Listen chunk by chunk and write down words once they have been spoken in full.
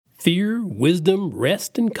Fear, wisdom,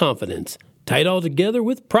 rest, and confidence, tied all together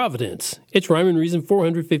with providence. It's Rhyme and Reason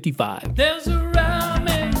 455. There's a rhyme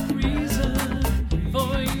and reason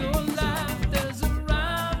for your life. There's a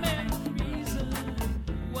rhyme and reason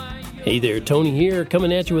why you... Hey there, Tony here,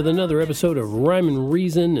 coming at you with another episode of Rhyme and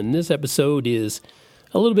Reason, and this episode is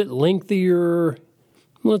a little bit lengthier,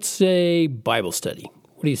 let's say, Bible study.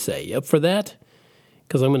 What do you say? You up for that?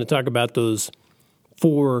 Because I'm going to talk about those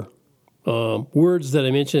four words that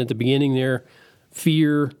I mentioned at the beginning there: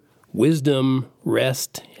 fear, wisdom,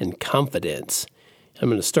 rest, and confidence. I'm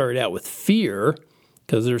going to start out with fear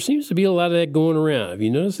because there seems to be a lot of that going around. Have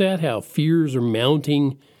you noticed that? How fears are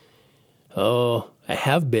mounting? I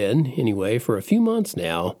have been, anyway, for a few months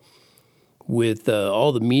now with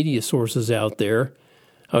all the media sources out there.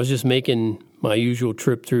 I was just making my usual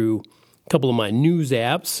trip through a couple of my news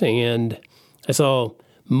apps, and I saw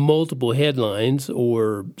multiple headlines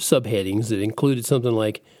or subheadings that included something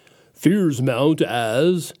like "Fears mount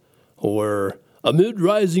as," or "Amid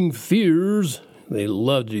rising fears." They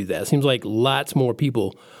love to do that. It seems like lots more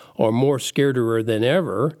people are more scareder than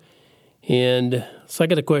ever. And so I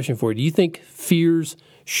got a question for you. Do you think fears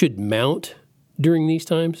should mount during these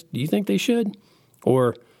times? Do you think they should?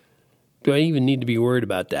 Or do I even need to be worried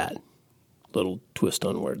about that? Little twist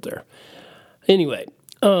on words there. Anyway,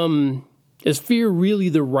 is fear really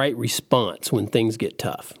the right response when things get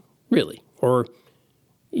tough? Really? Or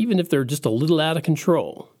even if they're just a little out of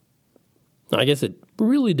control? I guess it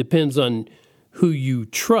really depends on who you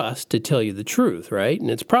trust to tell you the truth, right? And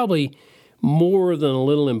it's probably more than a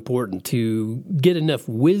little important to get enough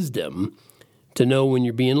wisdom to know when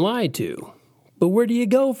you're being lied to. But where do you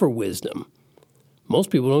go for wisdom? Most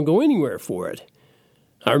people don't go anywhere for it.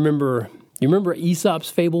 You remember Aesop's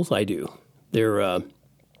fables? I do. They're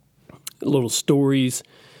little stories,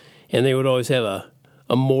 and they would always have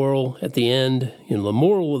a moral at the end. You know, the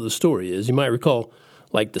moral of the story is, you might recall,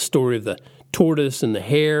 like the story of the tortoise and the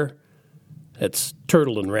hare. That's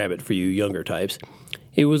turtle and rabbit for you younger types.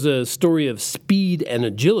 It was a story of speed and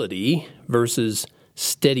agility versus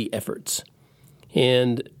steady efforts.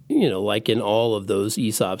 And, you know, like in all of those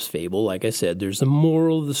Aesop's fable, like I said, there's a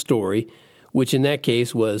moral of the story, which in that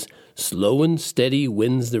case was slow and steady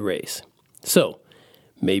wins the race. So,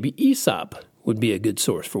 maybe Aesop would be a good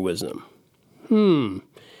source for wisdom.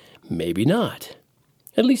 Maybe not.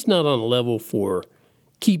 At least not on a level for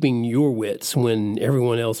keeping your wits when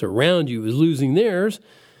everyone else around you is losing theirs.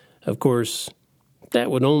 Of course,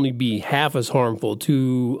 that would only be half as harmful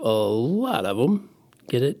to a lot of them.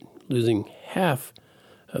 Get it? Losing half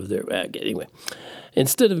of their... Anyway,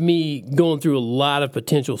 instead of me going through a lot of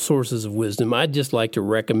potential sources of wisdom, I'd just like to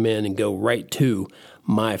recommend and go right to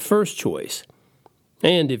my first choice.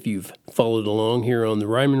 And if you've followed along here on the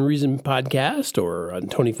Rhyme and Reason podcast or on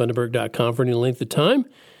TonyFunderberg.com for any length of time,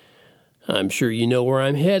 I'm sure you know where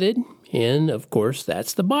I'm headed, and of course,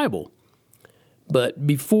 that's the Bible. But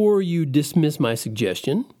before you dismiss my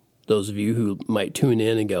suggestion, those of you who might tune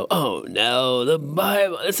in and go, "Oh no, the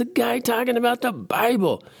Bible, it's a guy talking about the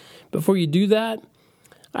Bible." Before you do that,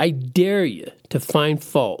 I dare you to find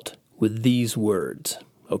fault with these words,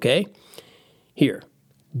 okay? Here,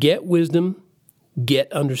 get wisdom,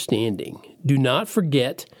 get understanding. Do not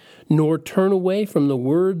forget, nor turn away from the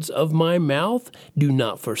words of my mouth. Do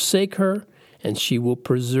not forsake her, and she will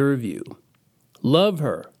preserve you. Love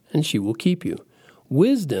her, and she will keep you.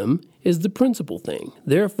 Wisdom is the principal thing.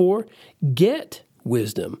 Therefore, get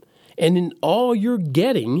wisdom, and in all your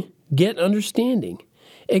getting, get understanding.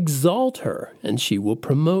 Exalt her, and she will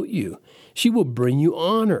promote you. She will bring you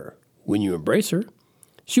honor when you embrace her.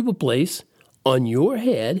 She will place on your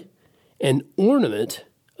head an ornament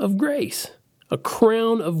of grace. A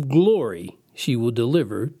crown of glory she will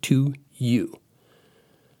deliver to you.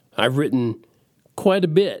 I've written quite a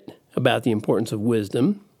bit about the importance of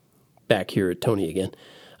wisdom, back here at Tony again,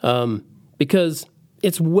 because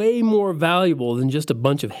it's way more valuable than just a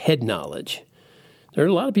bunch of head knowledge. There are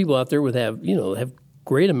a lot of people out there with have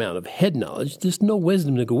great amount of head knowledge, just no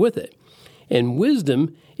wisdom to go with it. And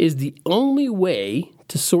wisdom is the only way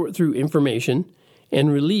to sort through information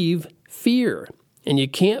and relieve fear. And you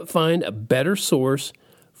can't find a better source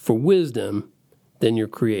for wisdom than your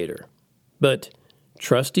Creator. But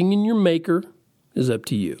trusting in your Maker is up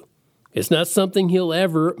to you. It's not something He'll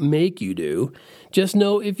ever make you do. Just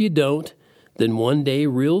know if you don't, then one day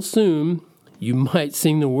real soon, you might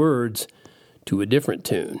sing the words to a different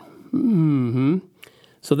tune.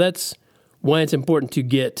 So that's why it's important to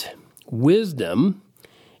get wisdom.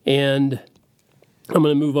 And I'm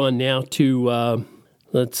going to move on now to...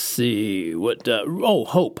 let's see,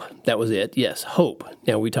 hope. That was it. Yes, hope.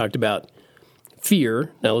 Now we talked about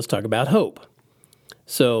fear. Now let's talk about hope.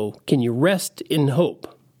 So, can you rest in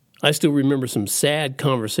hope? I still remember some sad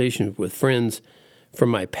conversations with friends from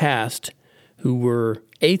my past who were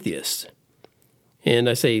atheists. And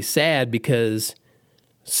I say sad because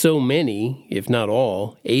so many, if not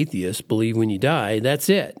all, atheists believe when you die, that's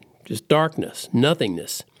it. Just darkness,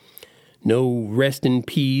 nothingness. No rest in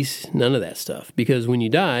peace, none of that stuff. Because when you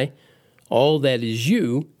die, all that is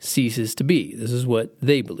you ceases to be. This is what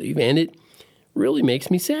they believe. And it really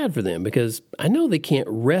makes me sad for them because I know they can't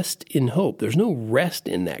rest in hope. There's no rest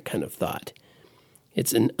in that kind of thought.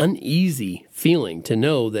 It's an uneasy feeling to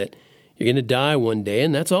know that you're going to die one day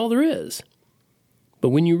and that's all there is. But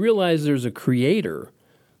when you realize there's a creator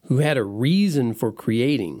who had a reason for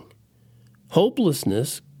creating,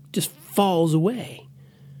 hopelessness just falls away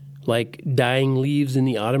like dying leaves in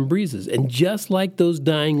the autumn breezes. And just like those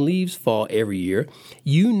dying leaves fall every year,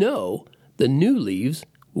 you know the new leaves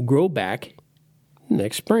will grow back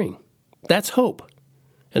next spring. That's hope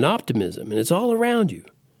and optimism, and it's all around you.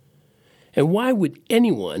 And why would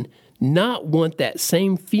anyone not want that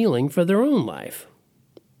same feeling for their own life?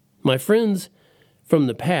 My friends from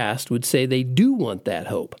the past would say they do want that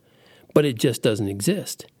hope, but it just doesn't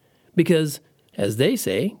exist. Because, as they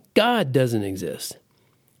say, God doesn't exist.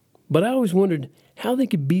 But I always wondered how they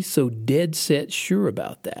could be so dead set sure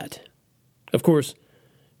about that. Of course,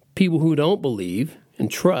 people who don't believe and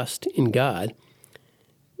trust in God,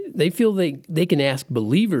 they feel they can ask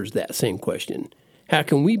believers that same question. How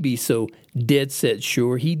can we be so dead set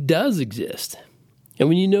sure he does exist? And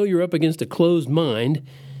when you know you're up against a closed mind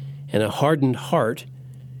and a hardened heart,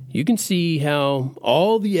 you can see how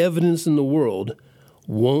all the evidence in the world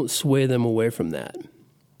won't sway them away from that.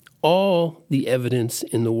 All the evidence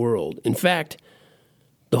in the world. In fact,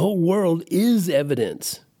 the whole world is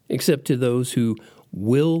evidence, except to those who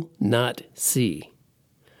will not see.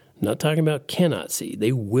 I'm not talking about cannot see.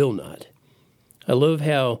 They will not. I love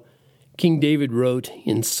how King David wrote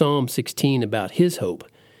in Psalm 16 about his hope,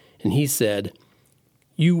 and he said,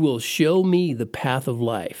 "You will show me the path of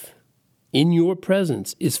life. In your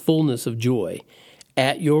presence is fullness of joy.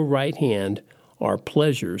 At your right hand are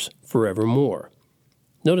pleasures forevermore."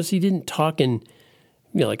 Notice he didn't talk in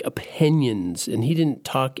like opinions, and he didn't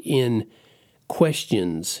talk in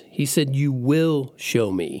questions. He said, "You will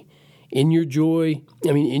show me." In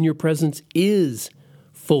your presence is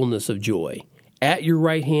fullness of joy. At your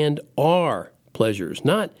right hand are pleasures,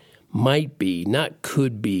 not might be, not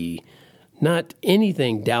could be, not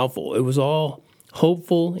anything doubtful. It was all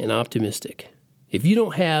hopeful and optimistic. If you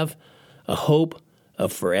don't have a hope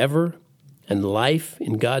of forever and life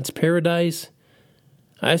in God's paradise,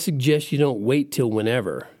 I suggest you don't wait till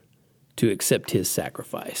whenever to accept his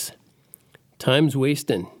sacrifice. Time's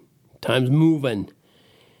wasting. Time's moving.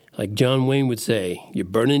 Like John Wayne would say, you're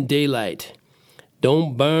burning daylight.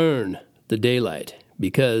 Don't burn the daylight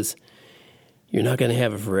because you're not going to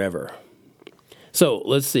have it forever. So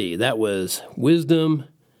let's see. That was wisdom.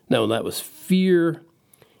 No, that was fear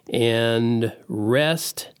and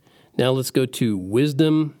rest. Now let's go to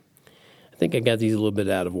wisdom. I think I got these a little bit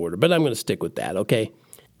out of order, but I'm going to stick with that, okay?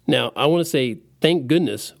 Now, I want to say, thank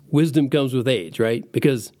goodness, wisdom comes with age, right?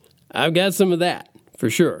 Because I've got some of that, for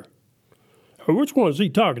sure. Which one is he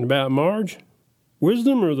talking about, Marge?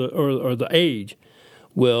 Wisdom or the age?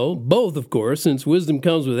 Well, both, of course, since wisdom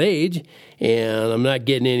comes with age, and I'm not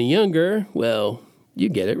getting any younger, well, you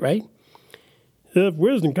get it, right? If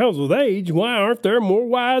wisdom comes with age, why aren't there more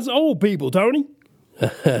wise old people, Tony?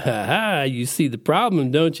 You see the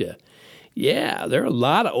problem, don't you? Yeah, there are a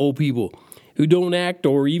lot of old people who don't act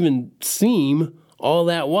or even seem all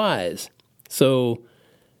that wise. So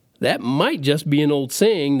that might just be an old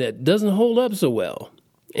saying that doesn't hold up so well.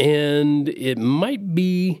 And it might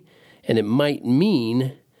be, and it might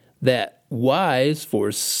mean that wise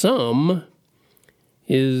for some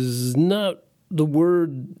is not the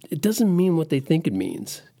word, it doesn't mean what they think it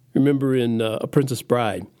means. Remember in A Princess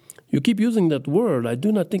Bride, you keep using that word, I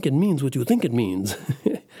do not think it means what you think it means.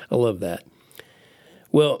 I love that.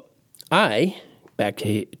 Well, back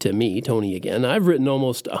to me, Tony again, I've written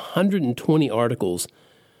almost 120 articles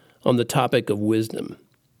on the topic of wisdom,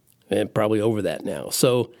 and probably over that now.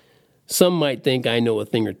 So some might think I know a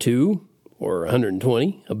thing or two, or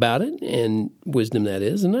 120 about it, and wisdom that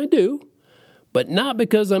is, and I do. But not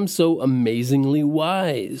because I'm so amazingly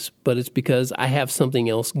wise, but it's because I have something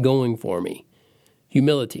else going for me.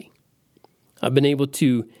 Humility. I've been able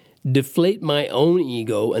to deflate my own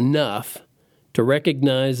ego enough to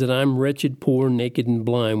recognize that I'm wretched, poor, naked, and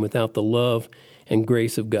blind without the love and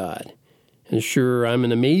grace of God. And sure, I'm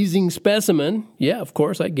an amazing specimen. Yeah, of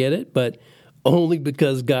course, I get it, but only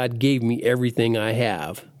because God gave me everything I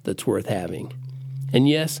have that's worth having. And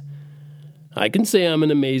yes, I can say I'm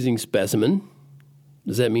an amazing specimen.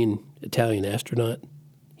 Does that mean Italian astronaut?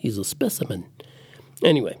 He's a specimen.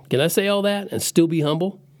 Anyway, can I say all that and still be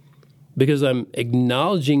humble? Because I'm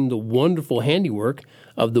acknowledging the wonderful handiwork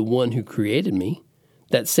of the one who created me.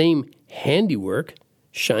 That same handiwork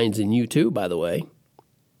shines in you too, by the way.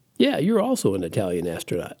 Yeah, you're also an Italian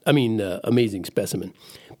astronaut. Amazing specimen.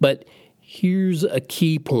 But here's a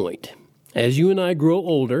key point. As you and I grow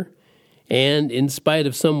older, and in spite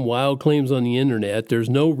of some wild claims on the internet, there's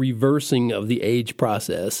no reversing of the age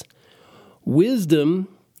process. Wisdom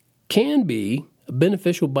can be a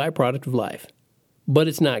beneficial byproduct of life, but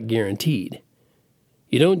it's not guaranteed.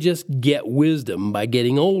 You don't just get wisdom by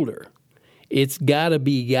getting older. It's got to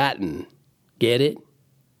be gotten. Get it?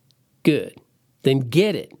 Good. Then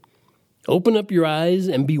get it. Open up your eyes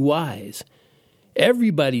and be wise.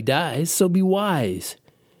 Everybody dies, so be wise.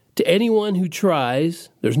 To anyone who tries,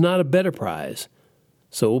 there's not a better prize.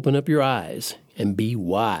 So open up your eyes and be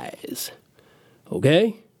wise.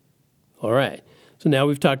 Okay? All right. So now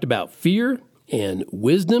we've talked about fear and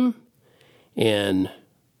wisdom and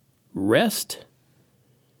rest.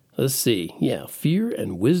 Let's see. Yeah, fear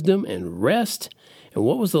and wisdom and rest. And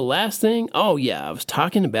what was the last thing? Oh, yeah, I was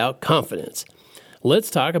talking about confidence.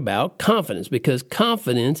 Let's talk about confidence because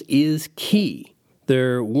confidence is key.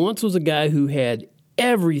 There once was a guy who had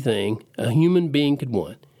everything a human being could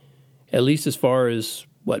want, at least as far as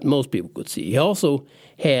what most people could see. He also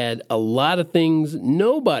had a lot of things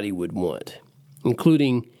nobody would want,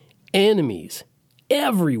 including enemies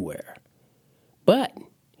everywhere. But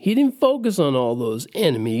he didn't focus on all those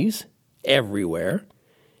enemies everywhere.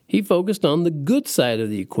 He focused on the good side of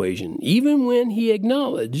the equation, even when he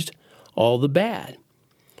acknowledged all the bad.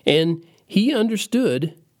 And he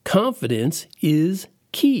understood confidence is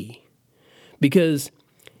key. Because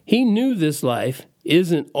he knew this life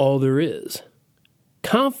isn't all there is.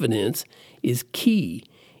 Confidence is key,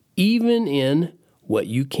 even in what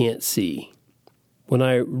you can't see. When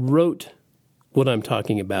I wrote what I'm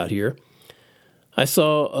talking about here, I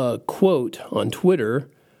saw a quote on Twitter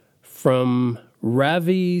from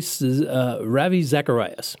Ravi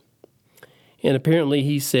Zacharias. And apparently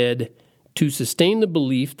he said, to sustain the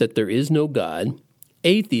belief that there is no God,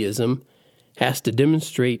 atheism has to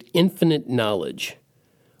demonstrate infinite knowledge,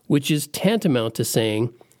 which is tantamount to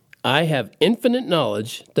saying, I have infinite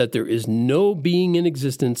knowledge that there is no being in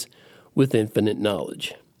existence with infinite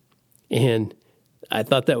knowledge. And I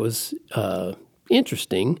thought that was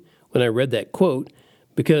interesting when I read that quote,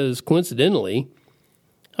 because coincidentally,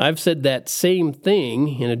 I've said that same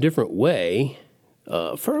thing in a different way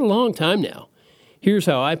for a long time now. Here's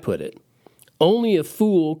how I put it. Only a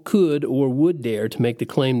fool could or would dare to make the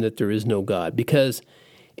claim that there is no God, because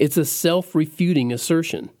it's a self-refuting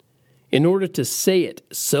assertion. In order to say it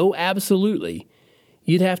so absolutely,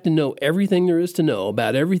 you'd have to know everything there is to know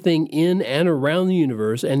about everything in and around the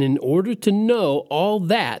universe, and in order to know all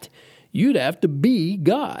that, you'd have to be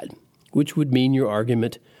God, which would mean your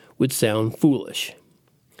argument would sound foolish.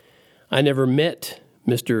 I never met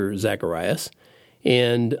Mr. Zacharias,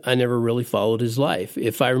 and I never really followed his life.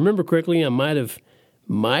 If I remember correctly, I might have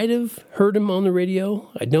heard him on the radio.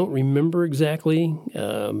 I don't remember exactly.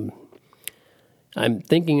 I'm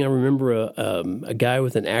thinking I remember a guy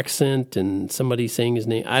with an accent and somebody saying his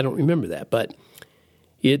name. I don't remember that, but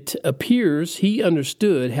it appears he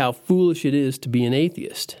understood how foolish it is to be an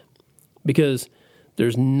atheist, because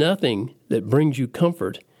there's nothing that brings you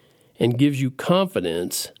comfort and gives you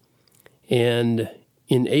confidence and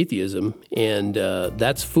in atheism, and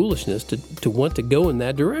that's foolishness to want to go in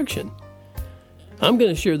that direction. I'm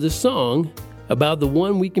going to share this song about the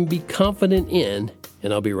one we can be confident in,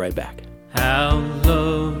 and I'll be right back. How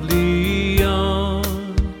lovely on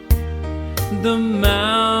the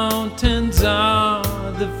mountains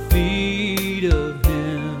are the feet of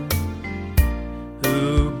him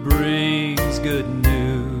who brings good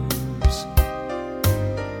news,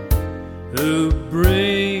 who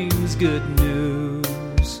brings good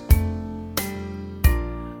news.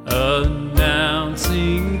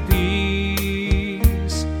 Announcing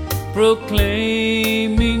peace,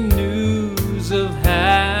 proclaiming news of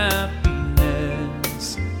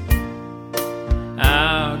happiness.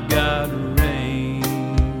 Our God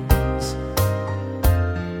reigns.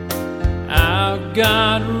 Our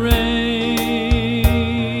God reigns.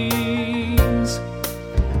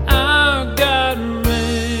 Our God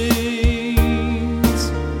reigns.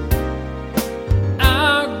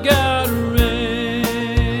 Our God reigns.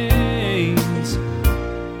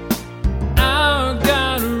 Our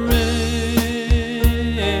God reigns.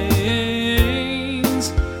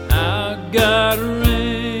 Our God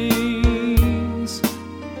reigns.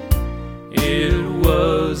 It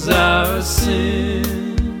was our sin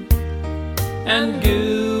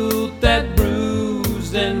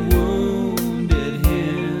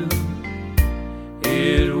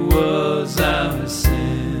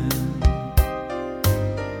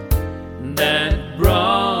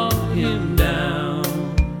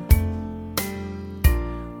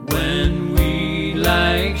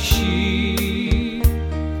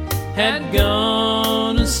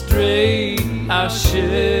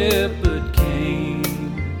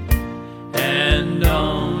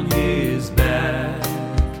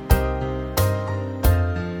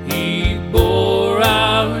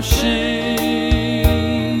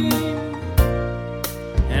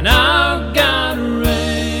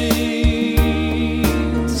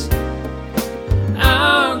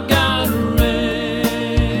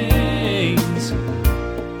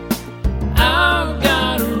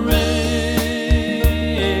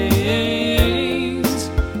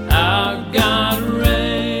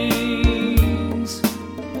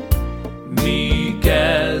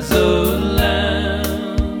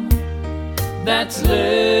that's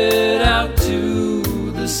led out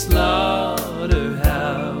to the slaughterhouse,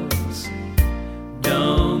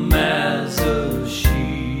 dumb as a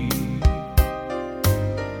sheep,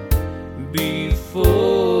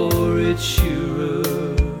 before its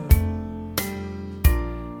shearer,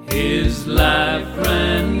 his life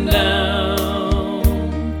ran down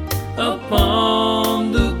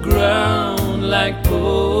upon the ground like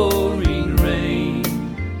pouring rain,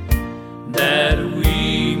 that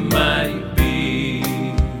we might be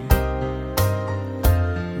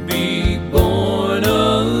born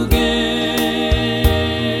again.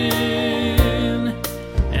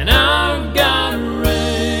 And our God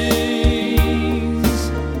reigns,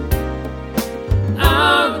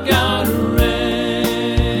 our God reigns,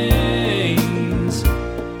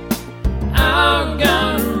 our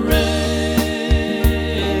God reigns,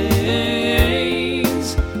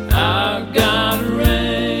 our God reigns.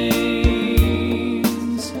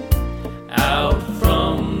 Out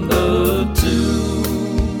from the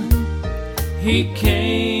tomb he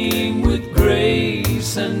came with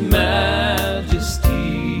grace and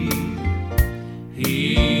majesty.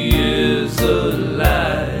 He is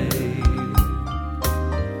alive.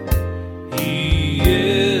 He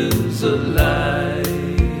is alive.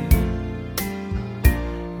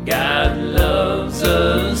 God loves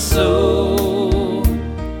us so.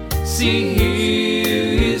 See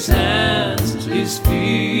here his hands, his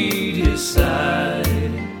feet, his side.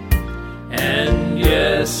 And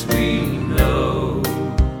yes, we know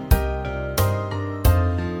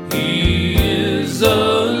he is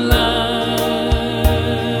alive.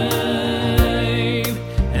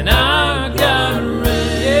 And our God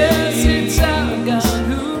reigns. Yes, it's our God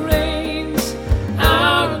who reigns.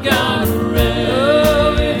 Our God reigns.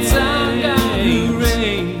 Oh, it's our God who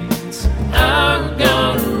reigns. Our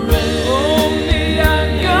God reigns. Only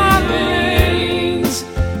our God reigns.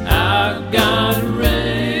 Our God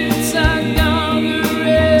reigns. Our God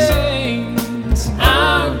reigns.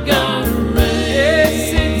 Our God reigns.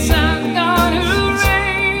 Yes, it's our God who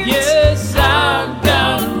reigns. Yes, our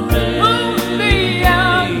God reigns. Only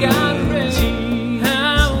our God reigns.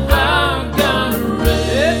 Our God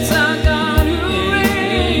reigns. It's our God who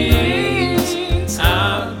reigns.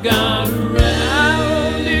 Our God reigns.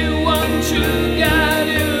 Our only one true God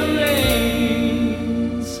who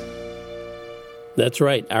reigns. That's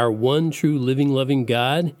right. Our one true living, loving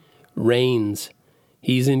God reigns.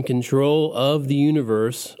 He's in control of the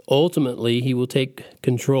universe. Ultimately, he will take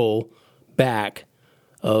control back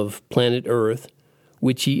of planet Earth,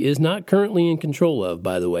 which he is not currently in control of,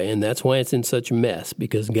 by the way, and that's why it's in such a mess,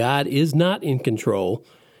 because God is not in control,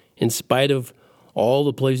 in spite of all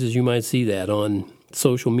the places you might see that on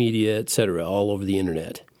social media, etc., all over the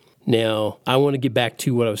internet. Now, I want to get back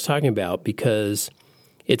to what I was talking about, because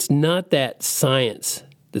it's not that science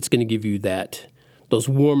that's going to give you those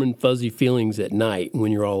warm and fuzzy feelings at night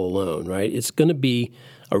when you're all alone, right? It's going to be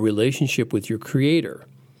a relationship with your Creator.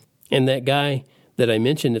 And that guy that I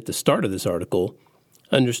mentioned at the start of this article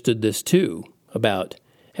understood this too, about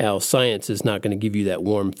how science is not going to give you that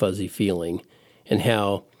warm, fuzzy feeling, and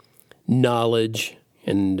how knowledge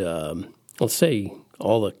and, let's say,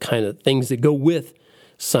 all the kind of things that go with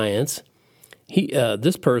science,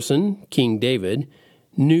 this person, King David,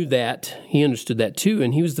 knew that, he understood that too,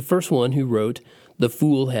 and he was the first one who wrote, "The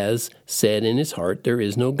fool has said in his heart, there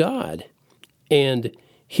is no God." And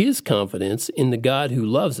his confidence in the God who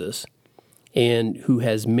loves us and who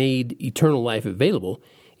has made eternal life available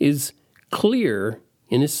is clear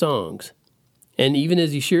in his songs. And even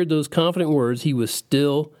as he shared those confident words, he was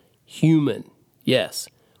still human. Yes,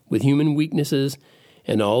 with human weaknesses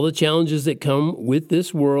and all the challenges that come with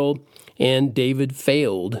this world. And David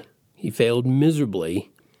failed. He failed miserably.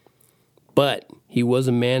 But he was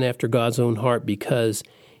a man after God's own heart, because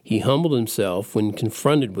he humbled himself when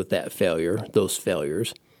confronted with those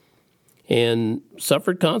failures, and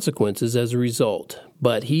suffered consequences as a result.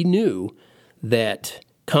 But he knew that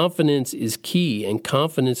confidence is key, and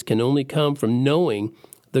confidence can only come from knowing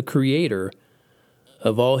the Creator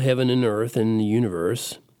of all heaven and earth and the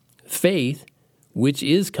universe. Faith, which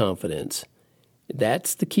is confidence,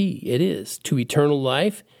 that's the key. It is to eternal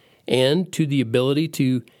life and to the ability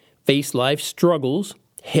to face life's struggles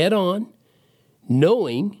head on,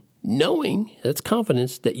 knowing, that's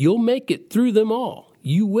confidence, that you'll make it through them all.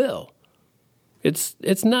 You will.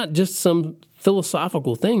 It's not just some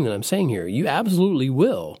philosophical thing that I'm saying here. You absolutely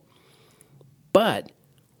will. But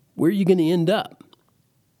where are you going to end up?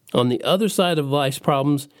 On the other side of life's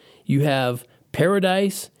problems, you have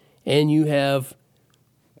paradise and you have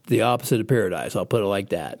the opposite of paradise. I'll put it like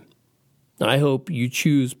that. I hope you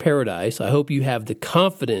choose paradise. I hope you have the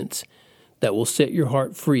confidence that will set your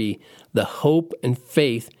heart free, the hope and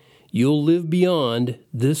faith you'll live beyond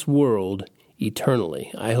this world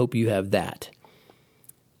eternally. I hope you have that.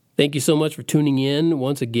 Thank you so much for tuning in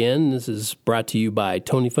once again. This is brought to you by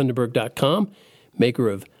TonyFunderburg.com, maker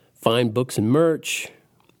of fine books and merch,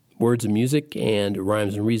 words and music, and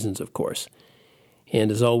rhymes and reasons, of course.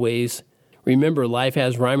 And as always, remember, life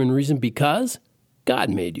has rhyme and reason because God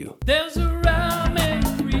made you. There's a